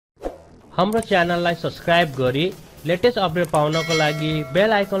हाम्रो च्यानललाई सब्स्क्राइब गरी लेटेस्ट अपडेट पाउनको लागि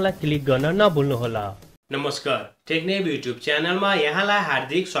बेल आइकनलाई क्लिक गर्न नभुल्नुहोला। नमस्कार, टेक्नेप युट्युब च्यानलमा यहाँलाई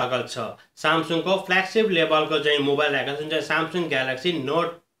हार्दिक स्वागत छ। सामसङको फ्ल्यागशिप लेभलको चाहिँ मोबाइल आएको छ जुन चाहिँ सामसङ ग्यालेक्सी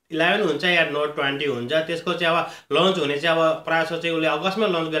नोट 11 हुन्छ या नोट 20 हुन्छ। त्यसको चाहिँ अब लन्च हुने चाहिँ अब प्रायः चाहिँ उसले अगस्तमा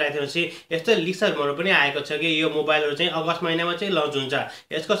लन्च गराएको थिएपछि यस्तो लिक्सहरुहरू पनि आएको छ कि यो मोबाइलहरु चाहिँ अगस्त महिनामा चाहिँ लन्च हुन्छ।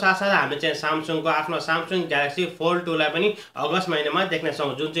 यसको साथसाथै हामीले चाहिँ सामसङको आफ्नो सामसङ ग्यालेक्सी फोल्ड 2 लाई पनि अगस्त महिनामा देख्न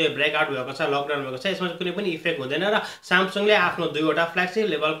सक्छौं। जुन चाहिँ ब्रेकआउट भएको छ, लकडाउन भएको छ, यसमा कुनै पनि इफेक्ट हुँदैन र सामसङले आफ्नो दुईवटा फ्ल्यागशिप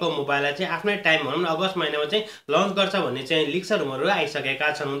लेभलको मोबाइललाई चाहिँ आफ्नै टाइम भनौं अगस्त महिनामा चाहिँ लन्च गर्छ भन्ने चाहिँ लिक्सहरुहरू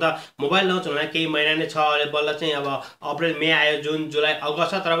आइसकेका छन्। हुन त मोबाइल लन्च हुन केही महिना नै छ, अहिले बल्ल चाहिँ अब अप्रिल, मे आयो, जुन, जुलाई,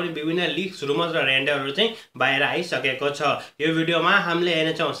 अगस्त तर पनि विभिन्न लिक्स, रुमर्स र रेन्डरहरू चाहिँ बाहिर आइसकेको छ। यो भिडियोमा हामीले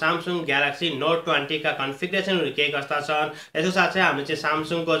हेर्नेछौं सामसङ ग्यालेक्सी नोट 20 का कन्फिगरेसनहरू के कस्ता छन्। यसको साथै हामीले चाहिँ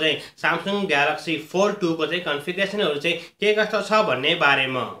सामसङको चाहिँ सामसङ ग्यालेक्सी फोल्ड 2 को चाहिँ कन्फिगरेसनहरू चाहिँ के कस्ता छ भन्ने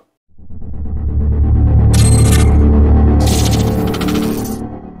बारेमा।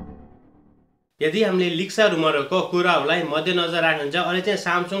 यदि हामीले लिक्स र रुमरहरूको कुराहरूलाई मध्यनजर राख्नुहुन्छ, अहिले चाहिँ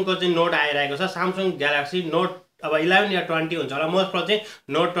सामसङको चाहिँ नोट आइरहेको छ। सामसङ ग्यालेक्सी नोट अब 11 या 20 हुन्छ होला, मोस्ट प्रोबब्ली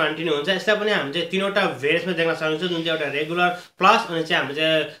चाहिँ नोट 20 नै हुन्छ। यसलाई पनि हामी चाहिँ तीनवटा भेरिएन्टमा देख्न सक्छौं, जुन चाहिँ एउटा रेगुलर, प्लस अनि चाहिँ हामीले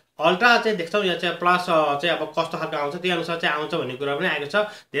चाहिँ अल्ट्रा चाहिँ देख्छौं। यो चाहिँ प्लस चाहिँ अब कस्तो खालको आउँछ त्यही अनुसार चाहिँ आउँछ भन्ने कुरा पनि आएको छ।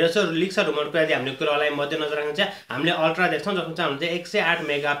 धेरैजसो लिक्स र रुमरको यदि हामीले कुरालाई मध्यनजर राख्नु चाहिँ हामीले अल्ट्रा देख्छौं, जसमा चाहिँ हामीले 108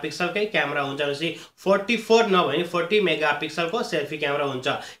 मेगापिक्सलकै क्यामेरा हुन्छ, जस्तै 44 नभए 40 मेगापिक्सलको सेल्फी क्यामेरा हुन्छ।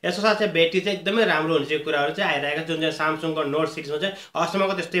 यसको साथै ब्याट्री चाहिँ एकदमै राम्रो हुने चाहिँ कुराहरू चाहिँ आइरहेको छ। जुन चाहिँ सामसङको नोट 6 मा चाहिँ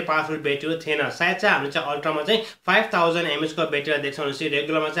अहिलेसम्मको त्यस्तै पावरफुल ब्याट्रीहरू थिएन। सायद चाहिँ हामीले चाहिँ अल्ट्रामा चाहिँ 5000 mAh को ब्याट्रीलाई देख्छौं, जस्तै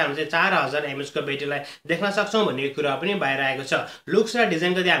रेगुलरमा चाहिँ हामीले चाहिँ 4000 mAh को ब्याट्रीलाई देख्न सक्छौं भन्ने कुरा पनि बाहिर आएको छ। लुक्स र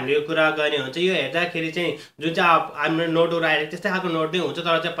डिजाइनको यदि हामीले यो कुरा गर्ने हुन्छ, यो हेर्दाखेरि चाहिँ जुन चाहिँ हाम्रो नोटहरु आएको त्यस्तै खालको नोट नै हुन्छ,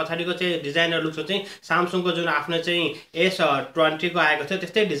 तर चाहिँ पछाडिको चाहिँ डिजाइन र लुक्स चाहिँ सामसङको जुन आफ्नो चाहिँ S20 को आएको थियो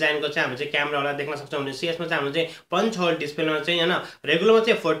त्यस्तै डिजाइनको चाहिँ हामी चाहिँ क्यामेरालाई देख्न सक्छौँ। भने यसमा चाहिँ हामीले पञ्च होल डिस्प्लेमा चाहिँ हैन रेगुलरमा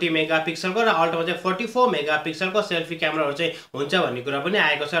चाहिँ 40 मेगापिक्सलको र अल्ट्रामा चाहिँ 44 मेगापिक्सलको सेल्फी क्यामेराहरू चाहिँ हुन्छ भन्ने कुरा पनि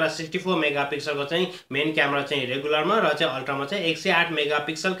आएको छ। र 64 मेगापिक्सलको चाहिँ मेन क्यामेरा चाहिँ रेगुलरमा र चाहिँ अल्ट्रामा चाहिँ 108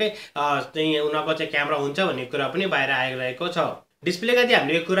 मेगापिक्सलकै चाहिँ उनको चाहिँ क्यामेरा हुन्छ भन्ने कुरा पनि बाहिर आइरहेको छ। डिस्प्लेका यदि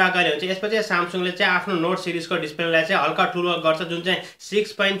हामीले कुरा गर्ने हुन्छ, यसमा चाहिँ सामसङले चाहिँ आफ्नो नोट सिरिजको डिस्प्लेलाई चाहिँ हल्का ठुलो गर्छ, जुन चाहिँ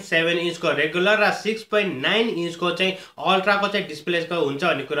 6.7 इन्चको रेगुलर र 6.9 इन्चको चाहिँ अल्ट्राको चाहिँ डिस्प्लेको हुन्छ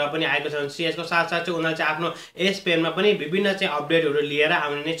भन्ने कुरा पनि आएको छ। यसको साथसाथ चाहिँ उनीहरूले चाहिँ आफ्नो एस पेनमा पनि विभिन्न चाहिँ अपडेटहरू लिएर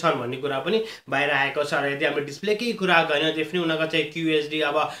आउने नै छन् भन्ने कुरा पनि बाहिर आएको छ। र यदि हामीले डिस्प्लेकै कुरा गर्ने चाहिँ फेरि उनीहरूको चाहिँ QHD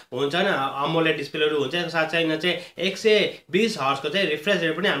अब हुन्छ न अमोलेड डिस्प्लेहरू हुन्छ। यसको साथ चाहिँ चाहिँ 120 हर्जको चाहिँ रिफ्रेश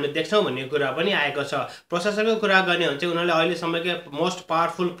रेट पनि हामीले देख्छौँ भन्ने कुरा पनि आएको छ। प्रोसेसरको कुरा गर्ने हो भने चाहिँ उनीहरूले अहिलेसम्मको मोस्ट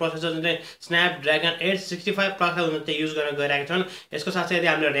पावरफुल प्रोसेसर जुन चाहिँ स्न्यापड्र्यागन 865 प्लसलाई उनीहरूले युज गर्न गइरहेका छन्। यसको साथै यदि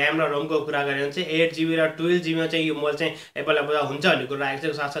हामीले र्याम र रोमको कुरा गर्ने भने चाहिँ 8GB र 12GB मा चाहिँ यो मोबाइल चाहिँ एभाइलेबल हुन्छ भन्ने कुरा आएको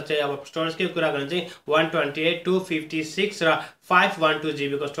छ। साथसाथै चाहिँ अब स्टोरेजकै कुरा गर्ने चाहिँ 128, 256 र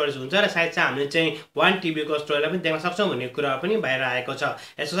 512GB को स्टोरेज हुन्छ र सायद चाहिँ हामीले चाहिँ 1TB को स्टोरेजलाई पनि देख्न सक्छौं भन्ने कुरा पनि बाहिर आएको छ।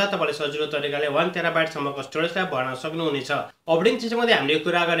 यसको साथ तपाईले सजिलो तरिकाले 1TB सम्मको स्टोरेजलाई बढाउन सक्नुहुनेछ। अपरेटिङ सिस्टमको हामीले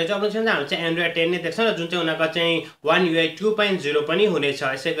कुरा गर्ने चाहिँ अपरेटिङ सिस्टम चाहिँ हामीले चाहिँ एन्ड्रोइड 10 नै देख्छौं र जुन चाहिँ उनीहरुको चाहिँ One UI 2.0 पनि हुनेछ।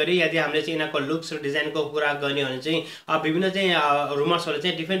 यसैगरी यदि हामीले चाहिँ यिनीहरुको लुक्स र डिजाइनको कुरा गर्ने भने चाहिँ विभिन्न चाहिँ रुमर्सहरुले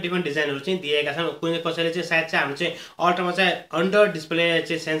चाहिँ डिफरेन्ट डिजाइनहरु चाहिँ दिएका छन्। कुनै कसैले चाहिँ सायद चाहिँ हामीले चाहिँ अल्ट्रामा चाहिँ अन्डर डिस्प्ले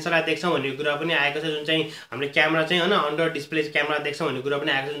चाहिँ सेन्सरलाई देख्छौं भन्ने कुरा पनि आएको छ। जुन चाहिँ हामीले क्यामेरा चाहिँ हैन अन्डर डिस्प्ले क्यामेरा देख्छौं भन्ने कुरा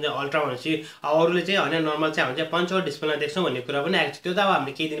पनि आएको छ। जुन चाहिँ अल्ट्रा भनेपछि अरूले चाहिँ हैन नर्मल चाहिँ हामीले चाहिँ पञ्च होल डिस्प्लेमा देख्छौं भन्ने कुरा पनि आएको छ। त्यो त अब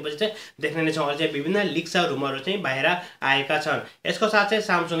हामीले केही दिनपछि चाहिँ देख्ने नै छौं। अहिले चाहिँ विभिन्न लिक्स र रुमरहरु चाहिँ बाहिर आएका छन्। यसको साथै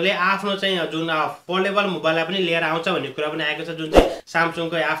सामसङले आफ्नो चाहिँ जुन फोल्डेबल मोबाइललाई पनि लिएर आउँछ भन्ने कुरा पनि आएको छ। जुन चाहिँ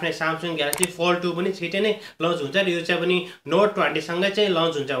सामसङको आफ्नै सामसङ ग्यालेक्सी फोल्ड 2 पनि छिटै नै लन्च हुन्छ र यो चाहिँ पनि नोट 20 सँगै चाहिँ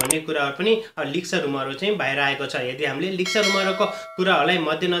लन्च हुन्छ भन्ने कुराहरु पनि लिक्स र रुमरहरु चाहिँ बाहिर आएको छ। यदि हामीले लिक्स र रुमरहरुको कुराहरुलाई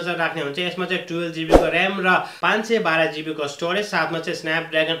मध्यनजर राख्ने हुन्छ, यसमा चाहिँ 12GB को र्याम र 512GB को स्टोरेज, साथमा चाहिँ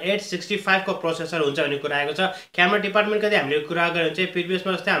स्न्यापड्र्यागन 865 को प्रोसेसर हुन्छ भन्ने कुरा आएको छ। क्यामेरा डिपार्टमेन्टको यदि हामीले कुरा गर्ने भने चाहिँ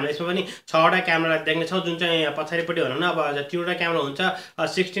प्रिभियसमा जस्तै हामीले यसमा पनि 6 वटा क्यामेरा देख्ने छौं। जुन चाहिँ पछाडिपट्टि भनौं न अब 3वटा क्यामेरा हुन्छ,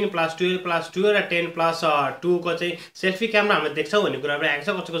 16+12+2 र 10+2 को चाहिँ सेल्फी क्यामेरा हामीले देख्छौं भन्ने कुरा पनि आएको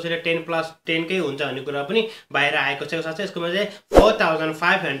छ। कसैले 10+10 कै हुन्छ भन्ने कुरा पनि बाहिर आएको छ। साथै यसकोमा चाहिँ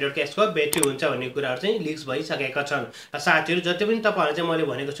 4500 के यसको ब्याट्री हुन्छ भन्ने कुराहरु चाहिँ लिक्स भइसकेका छन्। साथीहरु जति पनि तपाईहरुले चाहिँ मैले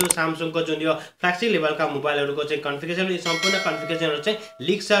भनेको छु सामसङको जुन यो फ्ल्यागशिप लेभलका मोबाइलहरुको चाहिँ कन्फिगरेसन, यो सम्पूर्ण कन्फिगरेसनहरु चाहिँ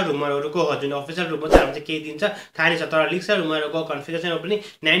लिक्स र रुमरहरुको हो। जुन अफिसियल रुममा चाहिँ हामीले केही दिन्छ थाहा नै छ, तर लिक्स र रुमरहरुको कन्फिगरेसन पनि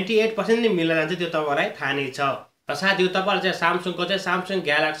 98% नै मिलेर जान्छ, त्यो तपाईहरुलाई थाहा नै छ। साथीहरु तपाईहरुले चाहिँ स्यामसङको चाहिँ स्यामसङ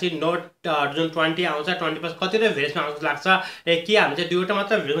ग्यालेक्सी नोट जुन 20 आउँछ 20 प्लस कतिवटा भेरिएन्टमा आउँछ लाग्छ के हामी चाहिँ दुईवटा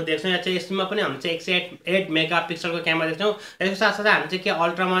मात्र भेरिएन्ट देख्छौँ या चाहिँ यसमा पनि हामी चाहिँ 108 मेगापिक्सलको क्यामेरा देख्छौँ। यसको साथसाथै हामी चाहिँ के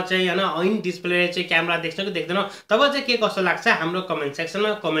अल्ट्रामा चाहिँ हैन इन डिस्प्ले चाहिँ क्यामेरा देख्छौँ कि देख्दैनौँ तपाईहरु चाहिँ के कस्तो लाग्छ हाम्रो कमेन्ट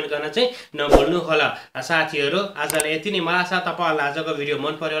सेक्सनमा कमेन्ट गर्न चाहिँ नभुल्नु होला। साथीहरु आजलाई यति नै। मलाई आशा तपाईहरुलाई आजको भिडियो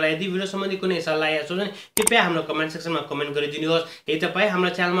मन पर्यो होला। यदि भिडियो सम्बन्धी कुनै सल्लाह या सुझाव कृपया हाम्रो कमेन्ट सेक्सनमा कमेन्ट गरिदिनुहोस्। यदि तपाई हाम्रो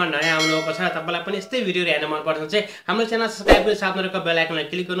च्यानलमा नयाँ आउनुभएको छ तपाईलाई पनि यस्तै भिडियोहरु हेर्न मन पर्छ चाहिँ हाम्रो च्यानल सब्स्क्राइब गरी साथमा रहेको बेल आइकनलाई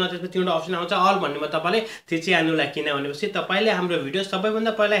क्लिक गर्नुहोस्। त्यसपछि एउटा अप्सन आउँछ अल भन्नेमा तपाईले थिचिहाल्नुलाई किन भनेपछि तपाईले हाम्रो भिडियो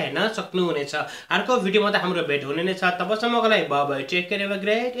सबैभन्दा पहिला हेर्न सक्नुहुनेछ। अर्को भिडियोमा त हाम्रो भेट हुने नै छ। तबसम्मको लागि bye bye take care have a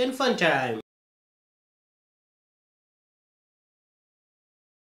great and fun time.